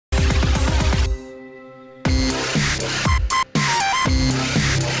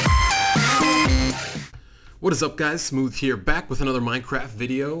What is up, guys? Smooth here, back with another Minecraft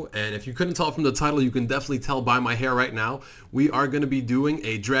video, and if you couldn't tell from the title, you can definitely tell by my hair right now. We are going to be doing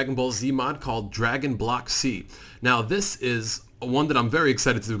a Dragon Ball Z mod called Dragon Block C. Now this is one that I'm very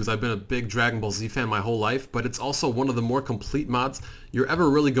excited to do because I've been a big Dragon Ball Z fan my whole life, but it's also one of the more complete mods you're ever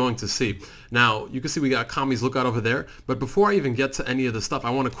really going to see. Now you can see we got Kami's Lookout over there, but before I even get to any of the stuff, I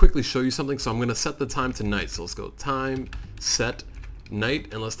want to quickly show you something. So I'm going to set the time to night. So let's go time, set,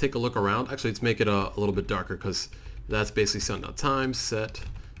 night, and let's take a look around. Actually, let's make it a little bit darker because that's basically sundown. Time set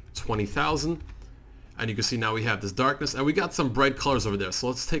 20,000, and you can see now we have this darkness and we got some bright colors over there. So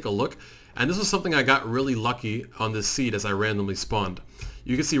let's take a look. And this was something I got really lucky on this seed as I randomly spawned.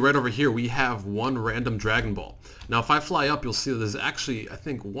 You can see right over here we have one random Dragon Ball. Now if I fly up, you'll see that there's actually I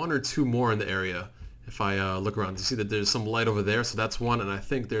think one or two more in the area. If I look around, you see that there's some light over there, so that's one, and I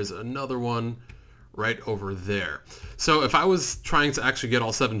think there's another one right over there. So if I was trying to actually get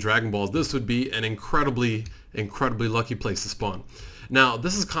all 7 Dragon Balls, this would be an incredibly lucky place to spawn. Now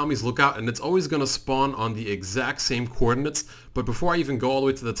this is Kami's Lookout, and it's always going to spawn on the exact same coordinates, but before I even go all the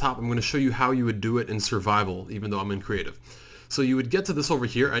way to the top, I'm going to show you how you would do it in survival, even though I'm in creative. So you would get to this over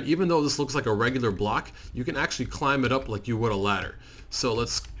here, and even though this looks like a regular block, you can actually climb it up like you would a ladder. So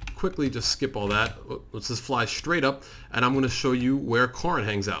let's quickly just skip all that. Let's just fly straight up, and I'm going to show you where Korin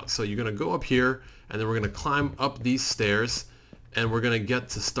hangs out. So you're going to go up here, and then we're going to climb up these stairs, and we're going to get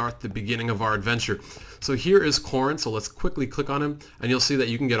to start the beginning of our adventure. So here is Korin, so let's quickly click on him, and you'll see that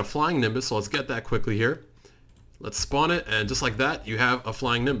you can get a flying Nimbus. So let's get that quickly here. Let's spawn it, and just like that, you have a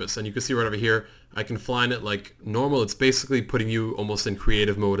flying Nimbus. And you can see right over here, I can fly in it like normal. It's basically putting you almost in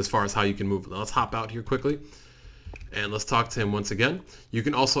creative mode as far as how you can move. Now let's hop out here quickly, and let's talk to him once again. You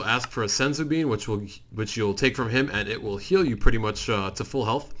can also ask for a Senzu Bean, which you'll take from him, and it will heal you pretty much to full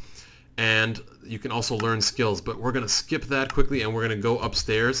health. And you can also learn skills, but we're going to skip that quickly, and we're going to go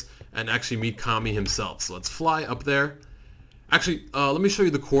upstairs and actually meet Kami himself. So let's fly up there. Actually, let me show you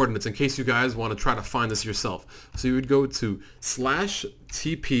the coordinates in case you guys want to try to find this yourself. So you would go to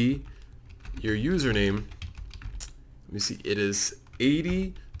 /TP, your username. Let me see, it is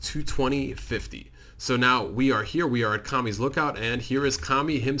 80-220-50. So now we are here, we are at Kami's Lookout, and here is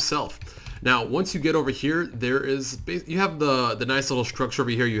Kami himself. Now once you get over here, you have the nice little structure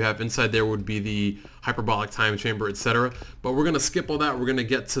over here. You have inside there would be the hyperbolic time chamber, etc. But we're going to skip all that. We're going to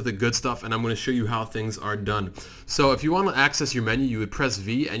get to the good stuff, and I'm going to show you how things are done. So if you want to access your menu, you would press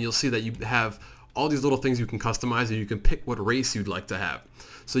V, and you'll see that you have all these little things you can customize, and you can pick what race you'd like to have.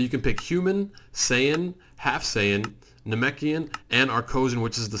 So you can pick human, Saiyan, half Saiyan, Namekian, and Arcosian,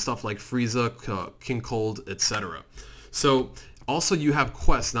 which is the stuff like Frieza, King Cold, etc. So also you have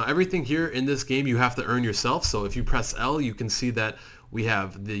quests. Now everything here in this game you have to earn yourself. So if you press L, you can see that we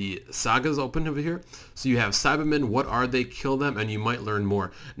have the sagas open over here. So you have Cybermen, what are they, kill them, and you might learn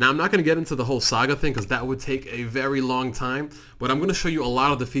more. Now I'm not going to get into the whole saga thing because that would take a very long time, but I'm going to show you a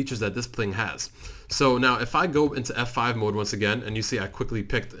lot of the features that this thing has. So now if I go into F5 mode once again, and you see I quickly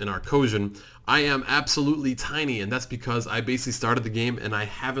picked an Arcosian, I am absolutely tiny, and that's because I basically started the game and I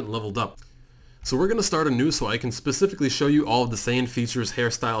haven't leveled up. So we're going to start anew so I can specifically show you all of the Saiyan features,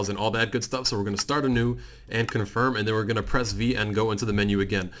 hairstyles, and all that good stuff. So we're going to start anew and confirm, and then we're going to press V and go into the menu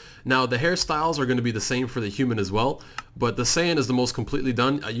again. Now the hairstyles are going to be the same for the human as well, but the Saiyan is the most completely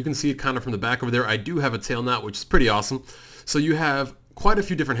done. You can see it kind of from the back over there. I do have a tail knot, which is pretty awesome. So you have quite a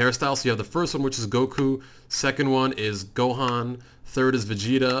few different hairstyles. So you have the first one, which is Goku. Second one is Gohan. Third is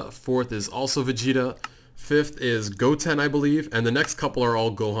Vegeta. Fourth is also Vegeta. Fifth is Goten, I believe, and the next couple are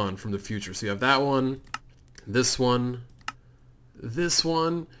all Gohan from the future. So you have that one, this one,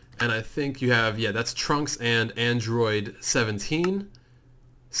 and I think you have, yeah, that's Trunks and Android 17.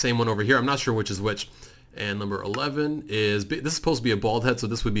 Same one over here. I'm not sure which is which. And number 11 is, this is supposed to be a bald head, so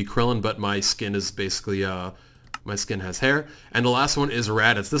this would be Krillin, but my skin is basically, my skin has hair. And the last one is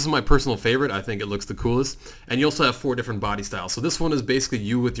Raditz. This is my personal favorite. I think it looks the coolest. And you also have 4 different body styles. So this one is basically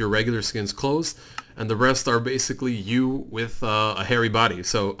you with your regular skin's clothes, and the rest are basically you with a hairy body.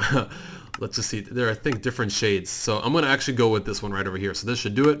 So let's just see. There are, I think, different shades. So I'm going to actually go with this one right over here. So this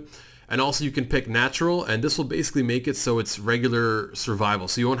should do it. And also you can pick natural, and this will basically make it so it's regular survival.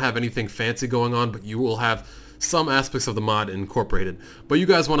 So you won't have anything fancy going on, but you will have some aspects of the mod incorporated. But you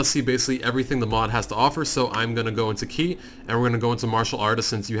guys want to see basically everything the mod has to offer, so I'm going to go into key, and we're going to go into martial artist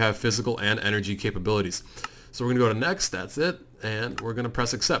since you have physical and energy capabilities. So we're going to go to next, that's it, and we're going to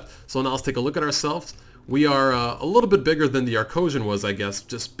press accept. So now let's take a look at ourselves. We are a little bit bigger than the Arcosian was, I guess,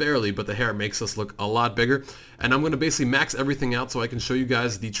 just barely, but the hair makes us look a lot bigger. And I'm going to basically max everything out so I can show you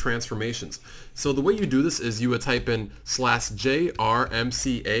guys the transformations. So the way you do this is you would type in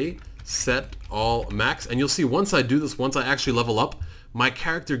 /JRMCA set all max, and you'll see once I do this, once I actually level up, my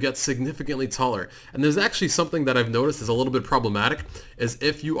character gets significantly taller. And there's actually something that I've noticed is a little bit problematic, is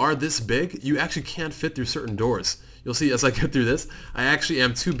if you are this big, you actually can't fit through certain doors. You'll see as I get through this, I actually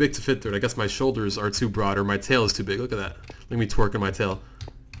am too big to fit through it. I guess my shoulders are too broad, or my tail is too big. Look at that. Look at me twerking my tail.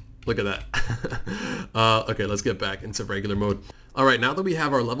 Look at that. Okay, let's get back into regular mode. Alright, now that we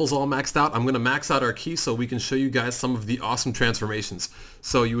have our levels all maxed out, I'm going to max out our key so we can show you guys some of the awesome transformations.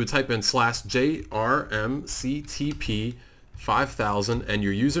 So you would type in /JRMCTP5000 and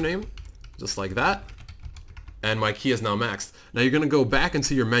your username, just like that. And my key is now maxed. Now you're going to go back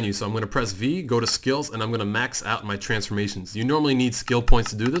into your menu, so I'm going to press V, go to skills, and I'm going to max out my transformations. You normally need skill points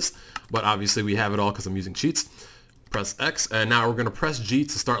to do this, but obviously we have it all because I'm using cheats. Press X, and now we're going to press G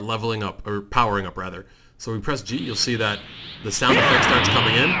to start leveling up, or powering up rather. So we press G, you'll see that the sound effect starts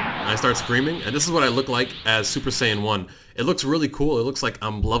coming in, and I start screaming, and this is what I look like as Super Saiyan 1. It looks really cool. It looks like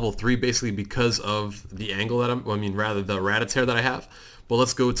I'm level 3 basically because of the angle that rather the rat-a-tear that I have. But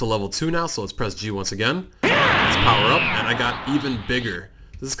let's go to level 2 now, so let's press G once again. Let's power up, and I got even bigger.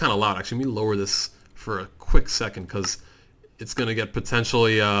 This is kind of loud, actually. Let me lower this for a quick second, because it's going to get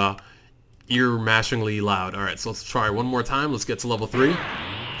potentially ear-mashingly loud. Alright, so let's try one more time. Let's get to level 3.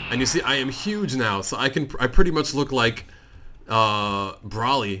 And you see, I am huge now, so I pretty much look like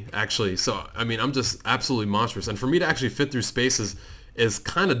Brawly, actually. So, I mean, I'm just absolutely monstrous. And for me to actually fit through spaces is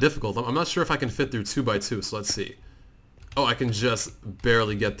kind of difficult. I'm not sure if I can fit through 2x2, so let's see. Oh, I can just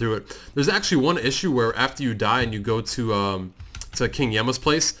barely get through it. There's actually one issue where after you die and you go to King Yemma's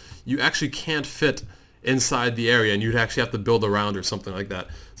place, you actually can't fit inside the area, and you'd actually have to build around or something like that.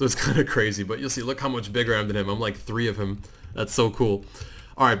 So it's kind of crazy, but you'll see, look how much bigger I am than him. I'm like 3 of him. That's so cool.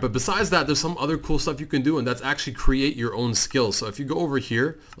 Alright, but besides that, there's some other cool stuff you can do, and that's actually create your own skills. So if you go over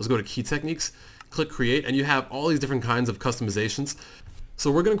here, let's go to key techniques, click create, and you have all these different kinds of customizations.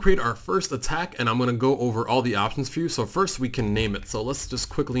 So we're going to create our first attack, and I'm going to go over all the options for you. So first we can name it. So let's just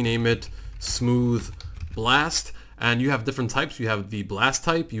quickly name it Smooth Blast. And you have different types. You have the blast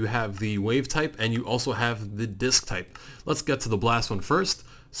type, you have the wave type, and you also have the disc type. Let's get to the blast one first.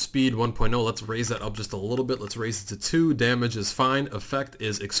 Speed 1.0, let's raise that up just a little bit. Let's raise it to 2. Damage is fine. Effect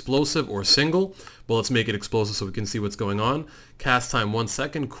is explosive or single, but let's make it explosive so we can see what's going on. Cast time 1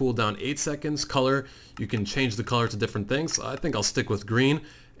 second, cooldown 8 seconds. Color, you can change the color to different things. I think I'll stick with green.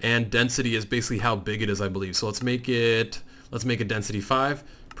 And density is basically how big it is, I believe. So let's make it density 5.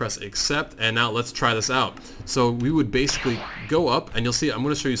 Press accept, and now let's try this out. So we would basically go up, and you'll see, I'm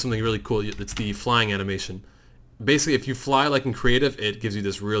going to show you something really cool. It's the flying animation. Basically, if you fly like in creative, it gives you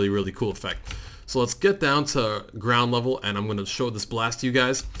this really, really cool effect. So let's get down to ground level, and I'm going to show this blast to you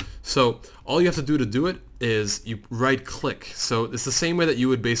guys. So all you have to do it is you right click. So it's the same way that you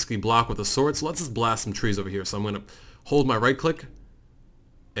would basically block with a sword. So let's just blast some trees over here. So I'm going to hold my right click,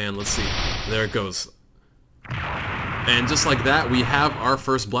 and let's see. There it goes. And just like that, we have our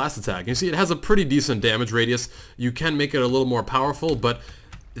first blast attack. You see, it has a pretty decent damage radius. You can make it a little more powerful, but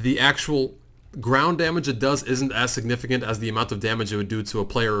the actual ground damage it does isn't as significant as the amount of damage it would do to a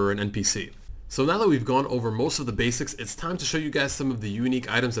player or an NPC. So now that we've gone over most of the basics, it's time to show you guys some of the unique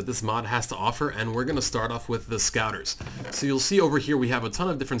items that this mod has to offer, and we're going to start off with the scouters. So you'll see over here we have a ton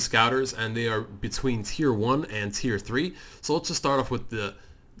of different scouters, and they are between tier 1 and tier 3. So let's just start off with the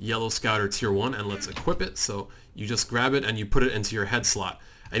yellow scouter tier 1, and let's equip it. So you just grab it and you put it into your head slot.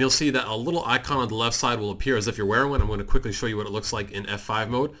 And you'll see that a little icon on the left side will appear as if you're wearing one. I'm going to quickly show you what it looks like in F5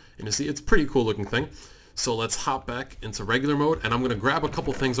 mode. And you'll see it's a pretty cool looking thing. So let's hop back into regular mode, and I'm going to grab a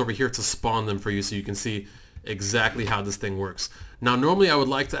couple things over here to spawn them for you so you can see exactly how this thing works. Now normally I would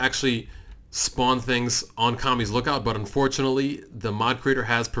like to actually spawn things on Kami's lookout, but unfortunately the mod creator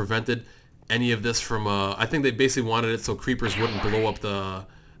has prevented any of this from, I think they basically wanted it so creepers wouldn't blow up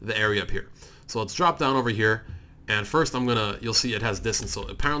the area up here. So let's drop down over here. And first you'll see it has distance. So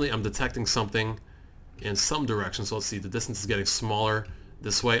apparently I'm detecting something in some direction. So let's see, the distance is getting smaller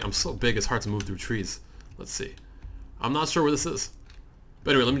this way. I'm so big it's hard to move through trees. Let's see. I'm not sure where this is.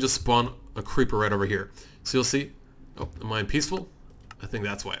 But anyway, let me just spawn a creeper right over here. So you'll see, oh, am I in peaceful? I think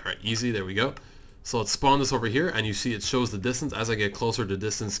that's why. Alright, easy, there we go. So let's spawn this over here, and you see it shows the distance. As I get closer, the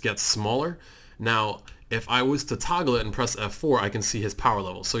distance gets smaller. Now, if I was to toggle it and press F4, I can see his power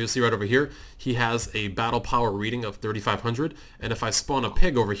level. So you'll see right over here, he has a battle power reading of 3500, and if I spawn a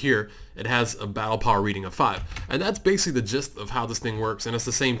pig over here, it has a battle power reading of 5. And that's basically the gist of how this thing works, and it's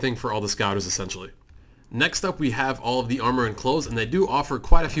the same thing for all the scouters essentially. Next up, we have all of the armor and clothes, and they do offer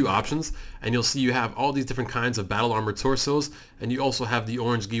quite a few options, and you'll see you have all these different kinds of battle armor torsos, and you also have the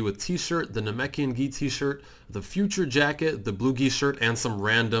orange gi with t-shirt, the namekian gi t-shirt, the future jacket, the blue gi shirt, and some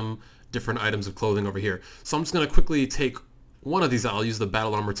random different items of clothing over here. So I'm just going to quickly take one of these. I'll use the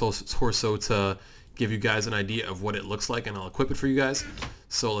battle armor torso to give you guys an idea of what it looks like, and I'll equip it for you guys.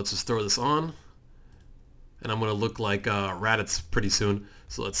 So let's just throw this on, and I'm going to look like Raditz pretty soon.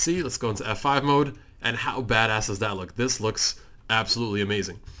 So let's see, let's go into F5 mode, and how badass does that look? This looks absolutely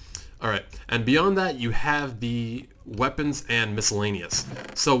amazing. Alright, and beyond that you have the weapons and miscellaneous.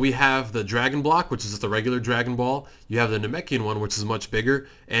 So we have the Dragon Block, which is just a regular Dragon Ball. You have the Namekian one, which is much bigger,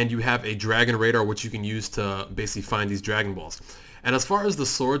 and you have a Dragon Radar, which you can use to basically find these Dragon Balls. And as far as the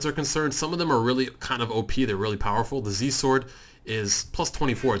swords are concerned, some of them are really kind of OP, they're really powerful. The Z sword is plus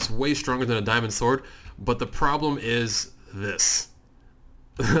 24, it's way stronger than a diamond sword, but the problem is this.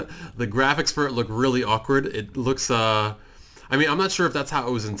 The graphics for it look really awkward. It looks, I mean, I'm not sure if that's how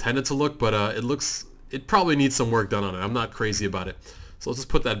it was intended to look, but it probably needs some work done on it. I'm not crazy about it. So let's just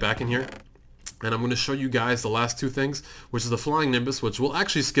put that back in here. And I'm going to show you guys the last two things, which is the Flying Nimbus, which we'll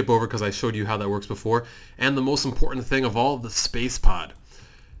actually skip over because I showed you how that works before, and the most important thing of all, the Space Pod.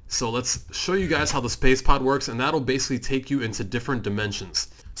 So let's show you guys how the Space Pod works, and that'll basically take you into different dimensions.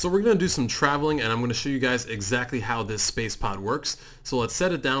 So we're going to do some traveling, and I'm going to show you guys exactly how this Space Pod works. So let's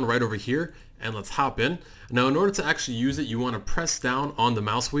set it down right over here, and let's hop in. Now in order to actually use it, you want to press down on the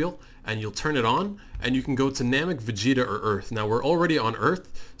mouse wheel, and you'll turn it on, and you can go to Namek, Vegeta, or Earth. Now we're already on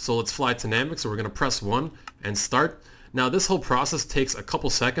Earth, so let's fly to Namek. So we're going to press 1 and start. Now this whole process takes a couple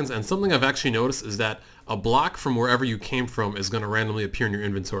seconds, and something I've actually noticed is that a block from wherever you came from is going to randomly appear in your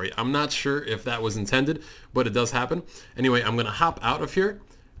inventory. I'm not sure if that was intended, but it does happen. Anyway, I'm going to hop out of here,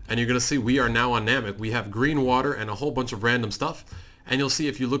 and you're going to see we are now on Namek. We have green water and a whole bunch of random stuff, and you'll see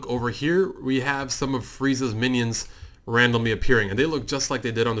if you look over here, we have some of Frieza's minions randomly appearing, and they look just like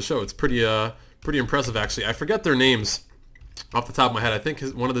they did on the show. It's pretty impressive, actually. I forget their names off the top of my head. I think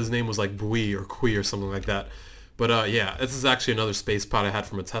one of his name was like Bui or Kui or something like that. But yeah, this is actually another space pod I had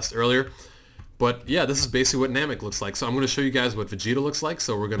from a test earlier. But yeah, this is basically what Namek looks like. So I'm going to show you guys what Vegeta looks like.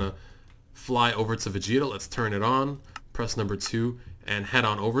 So we're going to fly over to Vegeta. Let's turn it on, press number 2, and head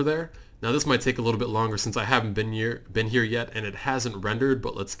on over there. Now this might take a little bit longer since I haven't been here yet, and it hasn't rendered,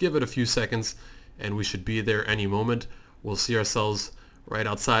 but let's give it a few seconds, and we should be there any moment. We'll see ourselves right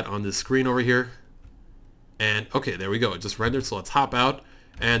outside on this screen over here. And okay, there we go. It just rendered, so let's hop out.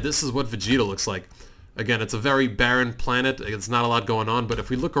 And this is what Vegeta looks like. Again, it's a very barren planet. It's not a lot going on, but if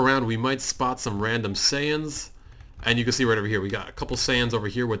we look around, we might spot some random Saiyans. And you can see right over here, we got a couple Saiyans over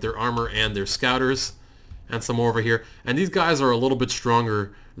here with their armor and their scouters, and some more over here. And these guys are a little bit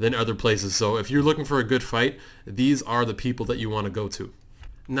stronger than other places, so if you're looking for a good fight, these are the people that you want to go to.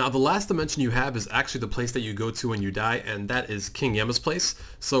 Now the last dimension you have is actually the place that you go to when you die, and that is King Yemma's place.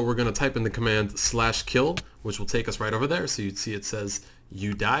 So we're going to type in the command /kill, which will take us right over there. So you'd see it says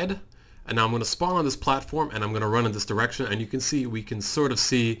you died. And now I'm going to spawn on this platform, and I'm going to run in this direction, and you can see, we can sort of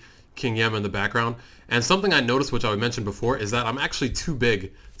see King Yemma in the background. And something I noticed, which I mentioned before, is that I'm actually too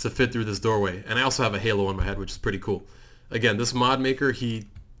big to fit through this doorway. And I also have a halo on my head, which is pretty cool. Again, this mod maker, he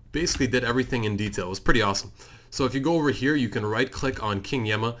basically did everything in detail. It was pretty awesome. So if you go over here, you can right click on King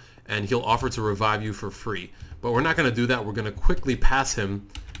Yemma, and he'll offer to revive you for free. But we're not going to do that. We're going to quickly pass him,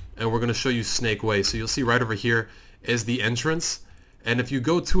 and we're going to show you Snake Way. So you'll see right over here is the entrance. And if you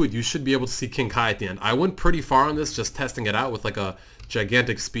go to it, you should be able to see King Kai at the end. I went pretty far on this, just testing it out with like a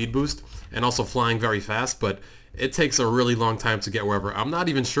gigantic speed boost and also flying very fast, but it takes a really long time to get wherever. I'm not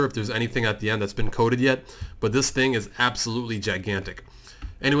even sure if there's anything at the end that's been coded yet, but this thing is absolutely gigantic.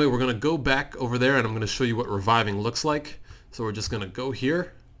 Anyway, we're going to go back over there, and I'm going to show you what reviving looks like. So we're just going to go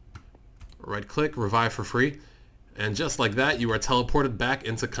here, right click, revive for free. And just like that, you are teleported back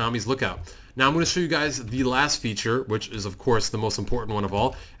into Kami's Lookout. Now I'm going to show you guys the last feature, which is of course the most important one of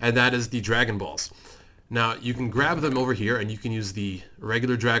all, and that is the Dragon Balls. Now you can grab them over here, and you can use the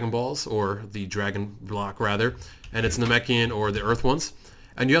regular Dragon Balls, or the Dragon Block rather, and it's Namekian or the Earth ones.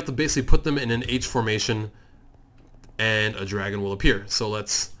 And you have to basically put them in an H formation, and a dragon will appear. So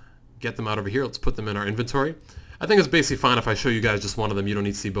let's get them out over here. Let's put them in our inventory. I think it's basically fine if I show you guys just one of them. You don't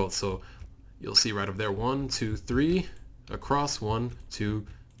need to see both. So you'll see right over there, 1, 2, 3, across, 1, 2,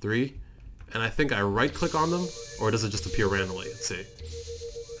 3. And I think I right click on them, or does it just appear randomly? Let's see.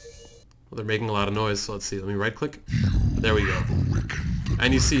 Well, they're making a lot of noise, so let's see. Let me right click. There we go.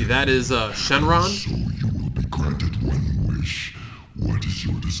 And you see that is Shenron. So you will be granted one wish. What is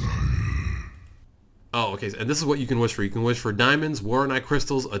your desire? Oh, okay, and this is what you can wish for. You can wish for diamonds, Waranite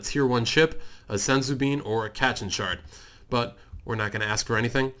crystals, a tier 1 chip, a senzu bean, or a Kachin shard. But we're not going to ask for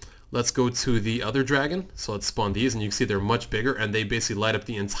anything. Let's go to the other dragon. So let's spawn these, and you can see they're much bigger, and they basically light up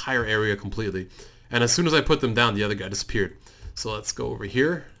the entire area completely. And as soon as I put them down, the other guy disappeared. So let's go over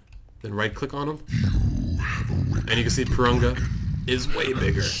here, then right click on him. And you can see Purunga is way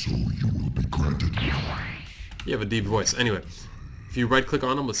bigger. So you will be granted. You have a deep voice. Anyway, if you right click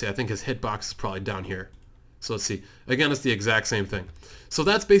on him, let's see, I think his hitbox is probably down here. So let's see. Again, it's the exact same thing. So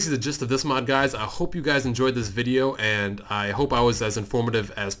that's basically the gist of this mod, guys. I hope you guys enjoyed this video, and I hope I was as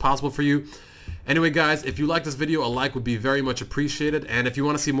informative as possible for you. Anyway, guys, if you like this video, a like would be very much appreciated. And if you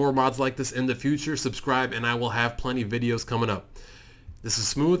want to see more mods like this in the future, subscribe, and I will have plenty of videos coming up. This is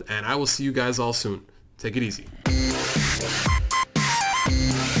Smooth, and I will see you guys all soon. Take it easy.